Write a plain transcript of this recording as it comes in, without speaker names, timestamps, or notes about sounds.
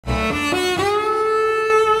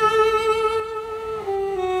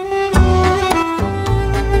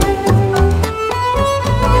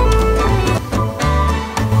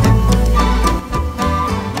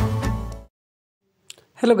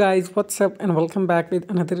Hello guys, what's up and welcome back with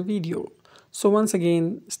another video. So once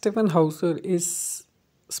again, Stjepan Hauser is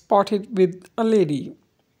spotted with a lady.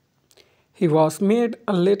 He was made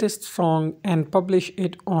a latest song and published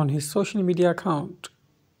it on his social media account,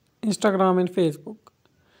 Instagram and Facebook.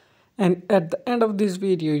 And at the end of this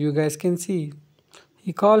video, you guys can see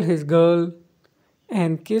he called his girl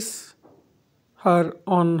and kiss her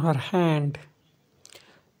on her hand.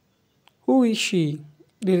 Who is she?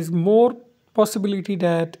 There is more possibility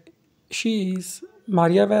that she is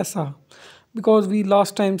Maria Vesa because we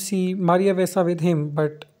last time see Maria Vesa with him,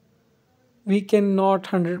 but we cannot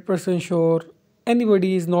 100% sure.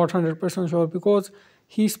 Anybody is not 100% sure because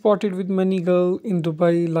he spotted with many girl in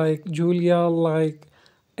Dubai like Julia, like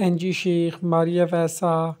Angie Sheikh, Maria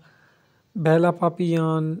Vesa, Bella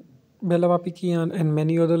Papian, Bella Papikian, and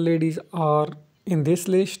many other ladies are in this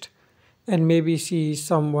list. And maybe she is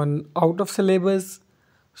someone out of syllabus.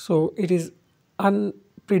 So it is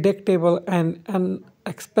unpredictable and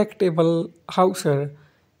unexpectable Hauser.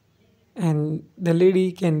 And the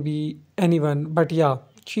lady can be anyone. But yeah,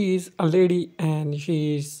 she is a lady and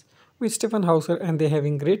she is with Stjepan Hauser and they're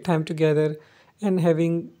having great time together and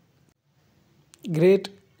having great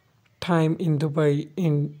time in Dubai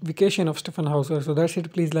in vacation of Stjepan Hauser. So that's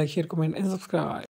it. Please like, share, comment, and subscribe.